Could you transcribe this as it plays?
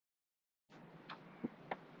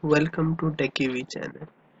Welcome to TechEV channel.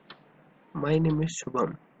 My name is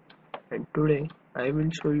Shubham and today I will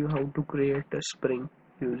show you how to create a spring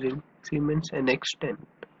using Siemens NX10.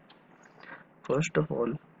 First of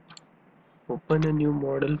all, open a new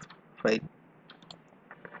model file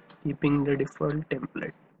keeping the default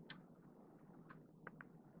template.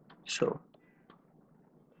 So,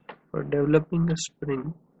 for developing a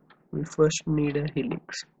spring, we first need a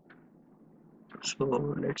helix.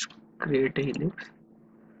 So, let's create a helix.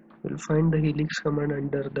 We'll find the helix command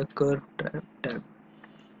under the curve tab.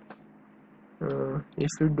 If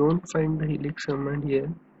you don't find the helix command here,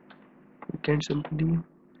 you can simply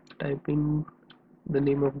type in the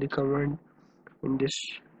name of the command in this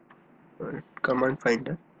command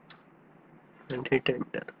finder and hit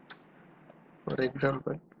enter. For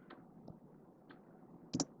example,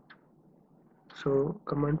 so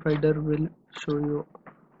command finder will show you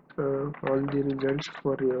all the results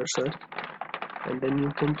for your search, and then you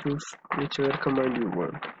can choose whichever command you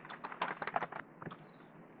want.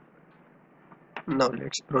 Now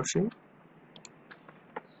let's proceed.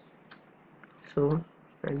 So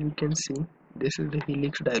as you can see, this is the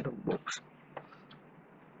Helix dialog box.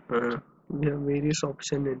 We have various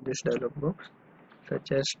options in this dialog box,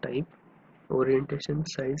 such as type, orientation,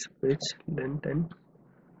 size, pitch, length, and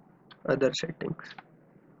other settings.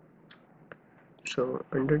 So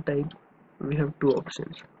under type, we have two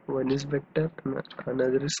options. One is vector and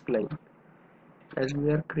another is spline. As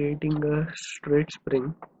we are creating a straight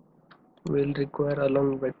spring, we will require a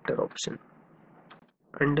long vector option.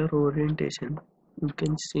 Under orientation, you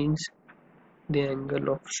can change the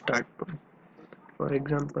angle of start point. For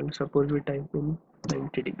example, suppose we type in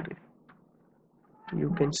 90 degrees. You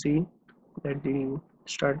can see that the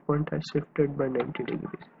start point has shifted by 90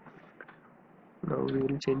 degrees. Now we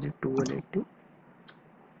will change it to 180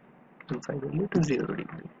 and finally to 0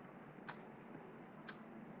 degree.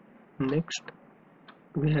 Next,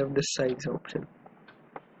 we have the size option.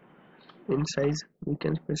 In size, we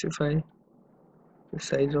can specify the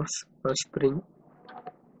size of a spring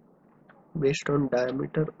based on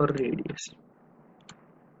diameter or radius.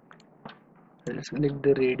 I'll select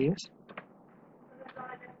the radius.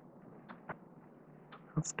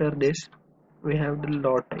 After this, we have the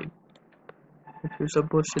law type. If you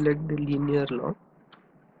suppose select the linear law,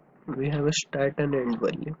 we have a start and end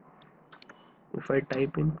value. If I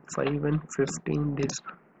type in 5 and 50 in these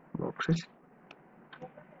boxes,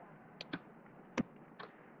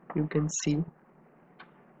 you can see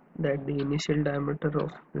that the initial diameter of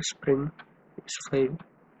the spring is 5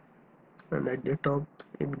 and at the top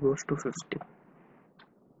it goes to 50,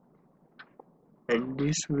 and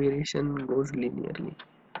this variation goes linearly.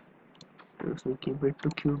 If we keep it to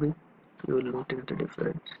cubic, you will notice the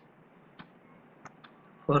difference.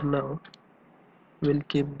 For now, we'll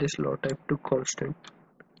keep this law type to constant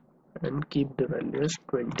and keep the value as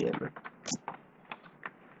 20 mm.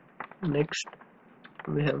 Next,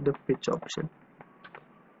 we have the pitch option.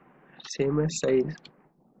 Same as size,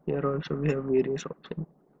 here also we have various options.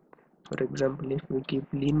 For example, if we keep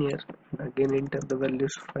linear and again enter the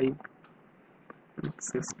values 5 and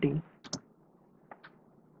 50, you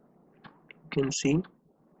can see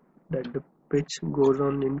that the pitch goes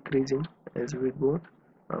on increasing as we go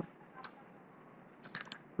up.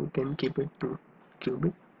 We can keep it to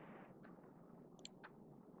cubic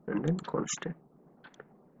and then constant.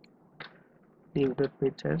 Leave the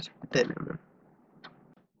pitch as 10 mm.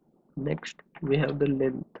 Next, we have the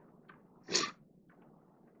length.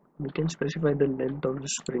 We can specify the length of the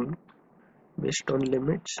spring based on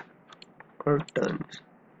limits or turns.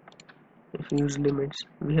 If we use limits,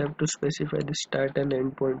 we have to specify the start and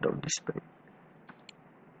end point of the spring.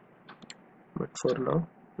 But for now,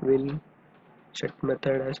 we'll set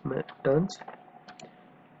method as turns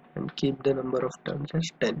and keep the number of turns as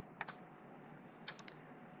 10.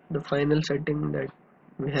 The final setting that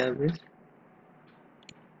we have is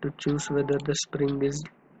to choose whether the spring is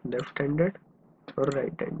left-handed or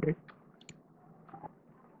right-handed.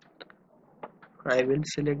 I will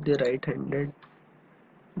select the right-handed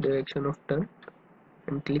direction of turn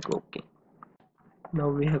and click OK. Now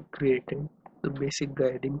we have created the basic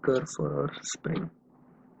guiding curve for our spring.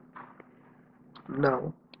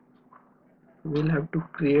 Now we'll have to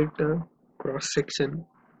create a cross section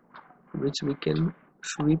which we can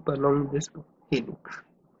sweep along this helix.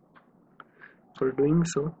 For doing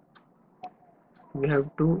so, we have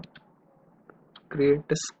to create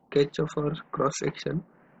a sketch of our cross section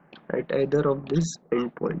at either of these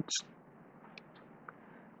endpoints.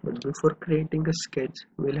 But before creating a sketch,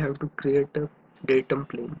 we'll have to create a datum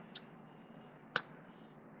plane.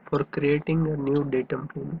 For creating a new datum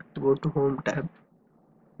plane, go to Home tab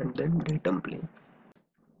and then Datum Plane.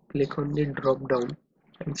 click on the drop down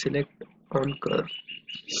and select on curve.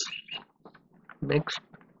 Next,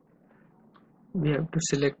 we have to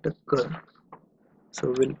select a curve.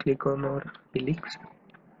 So we'll click on our helix,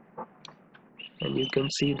 and you can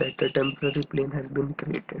see that a temporary plane has been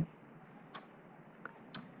created.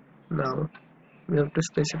 Now we have to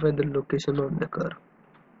specify the location of the curve.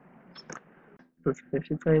 To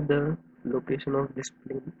specify the location of this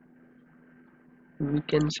plane, we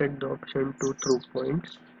can set the option to through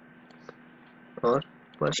points or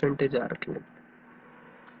percentage arc length.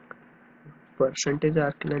 Percentage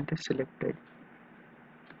arc length is selected.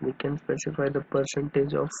 We can specify the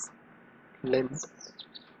percentage of length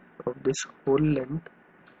of this whole length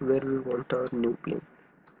where we want our new plane.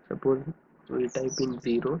 Suppose we type in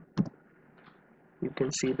 0, you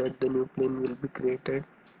can see that the new plane will be created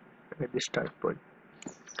at the start point.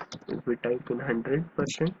 If we type in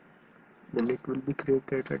 100%, then it will be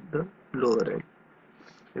created at the lower end.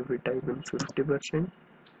 If we type in 50%,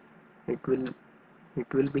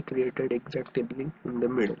 it will be created exactly in the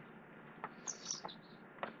middle.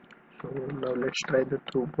 So now let's try the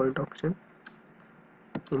through point option.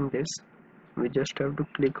 In this, we just have to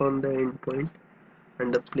click on the end point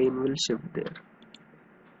and the plane will shift there.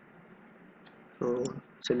 So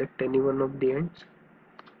select any one of the ends,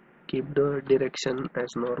 keep the direction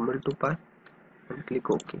as normal to path and click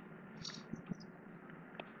OK.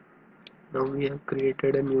 Now we have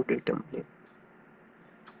created a new datum plane.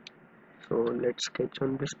 So let's sketch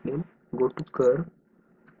on this plane. Go to curve,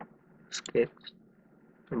 sketch,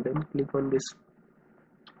 and then click on this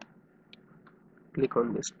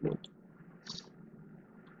plane.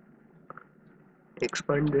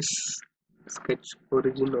 Expand this sketch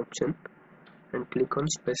origin option and click on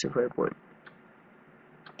specify point,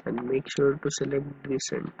 and make sure to select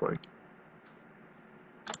this end point.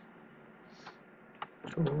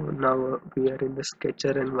 So now we are in the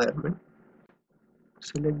sketcher environment.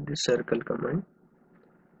 Select the circle command.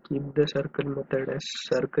 Keep the circle method as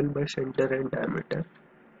circle by center and diameter,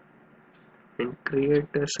 and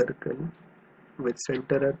create a circle with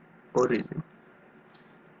center at origin.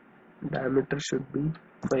 Diameter should be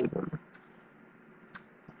 5 mm.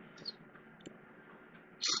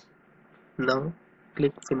 Now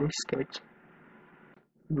click finish sketch.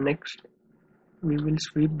 Next, we will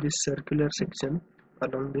sweep this circular section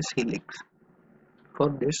along this helix. For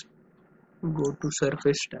this, go to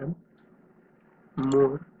surface tab,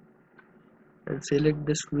 more, and select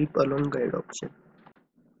the sweep along guide option.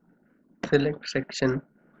 Select section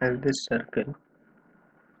as this circle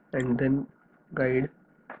and then guide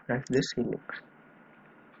as this helix,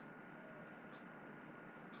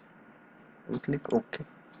 and click OK.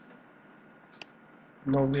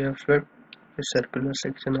 Now we have swept the circular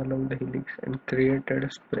section along the helix and created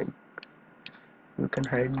a spring. You can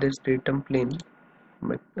hide this datum plane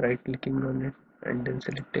by right clicking on it and then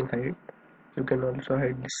selecting hide. You can also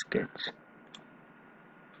hide this sketch.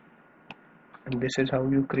 And this is how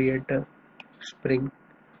you create a spring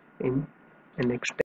in an extension.